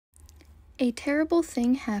A Terrible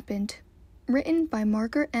Thing Happened, written by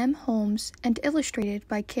Margaret M. Holmes and illustrated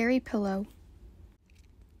by Cary Pillo.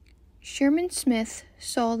 Sherman Smith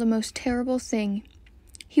saw the most terrible thing.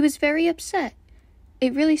 He was very upset.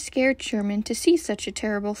 It really scared Sherman to see such a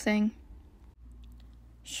terrible thing.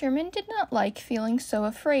 Sherman did not like feeling so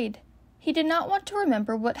afraid. He did not want to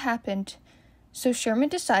remember what happened, so Sherman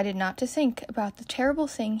decided not to think about the terrible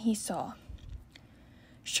thing he saw.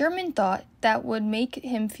 Sherman thought that would make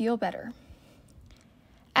him feel better.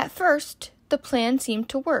 At first, the plan seemed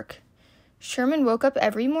to work. Sherman woke up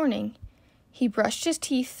every morning. He brushed his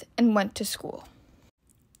teeth and went to school.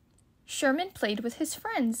 Sherman played with his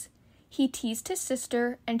friends. He teased his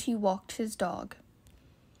sister and he walked his dog.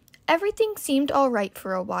 Everything seemed all right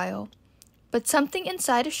for a while, but something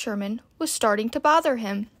inside of Sherman was starting to bother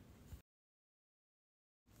him.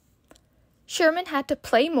 Sherman had to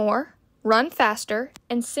play more, run faster,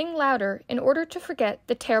 and sing louder in order to forget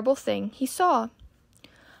the terrible thing he saw.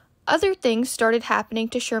 Other things started happening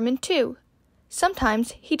to Sherman too.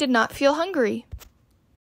 Sometimes he did not feel hungry.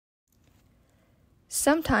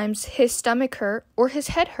 Sometimes his stomach hurt or his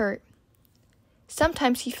head hurt.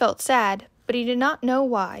 Sometimes he felt sad, but he did not know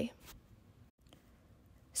why.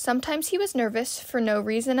 Sometimes he was nervous for no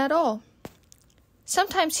reason at all.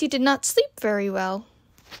 Sometimes he did not sleep very well.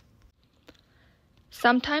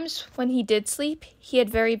 Sometimes when he did sleep, he had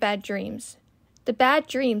very bad dreams. The bad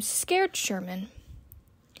dreams scared Sherman.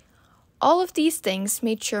 All of these things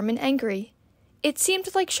made Sherman angry. It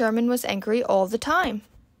seemed like Sherman was angry all the time.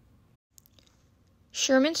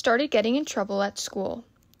 Sherman started getting in trouble at school.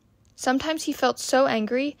 Sometimes he felt so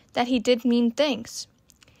angry that he did mean things.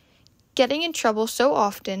 Getting in trouble so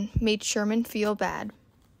often made Sherman feel bad.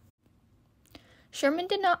 Sherman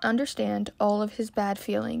did not understand all of his bad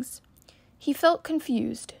feelings. He felt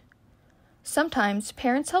confused. Sometimes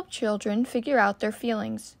parents help children figure out their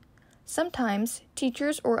feelings. Sometimes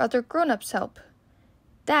teachers or other grown-ups help.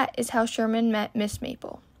 That is how Sherman met Miss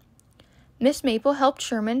Maple. Miss Maple helped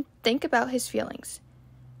Sherman think about his feelings.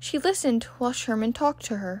 She listened while Sherman talked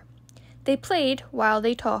to her. They played while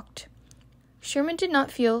they talked. Sherman did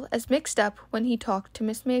not feel as mixed up when he talked to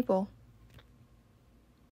Miss Maple.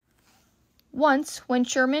 Once, when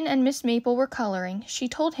Sherman and Miss Maple were coloring, she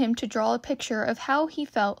told him to draw a picture of how he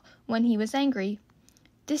felt when he was angry.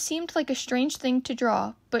 This seemed like a strange thing to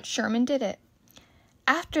draw, but Sherman did it.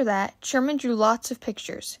 After that, Sherman drew lots of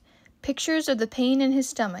pictures. Pictures of the pain in his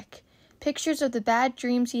stomach. Pictures of the bad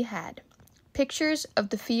dreams he had. Pictures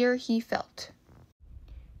of the fear he felt.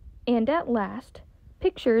 And at last,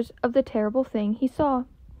 pictures of the terrible thing he saw.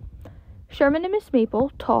 Sherman and Miss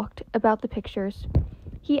Maple talked about the pictures.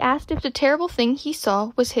 He asked if the terrible thing he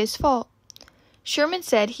saw was his fault. Sherman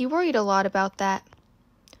said he worried a lot about that.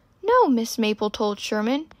 No, Miss Maple told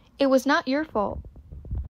Sherman, it was not your fault.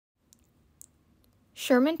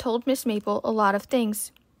 Sherman told Miss Maple a lot of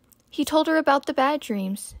things. He told her about the bad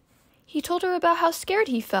dreams. He told her about how scared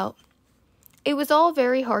he felt. It was all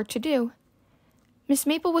very hard to do. Miss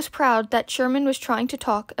Maple was proud that Sherman was trying to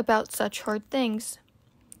talk about such hard things.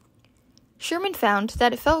 Sherman found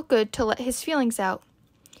that it felt good to let his feelings out.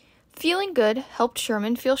 Feeling good helped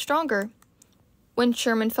Sherman feel stronger. When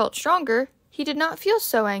Sherman felt stronger, he did not feel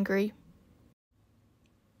so angry.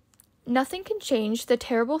 Nothing can change the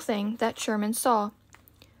terrible thing that Sherman saw.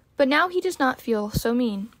 But now he does not feel so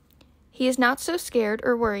mean. He is not so scared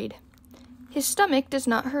or worried. His stomach does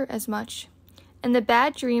not hurt as much, and the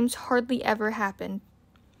bad dreams hardly ever happen.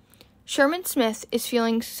 Sherman Smith is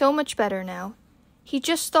feeling so much better now. He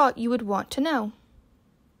just thought you would want to know.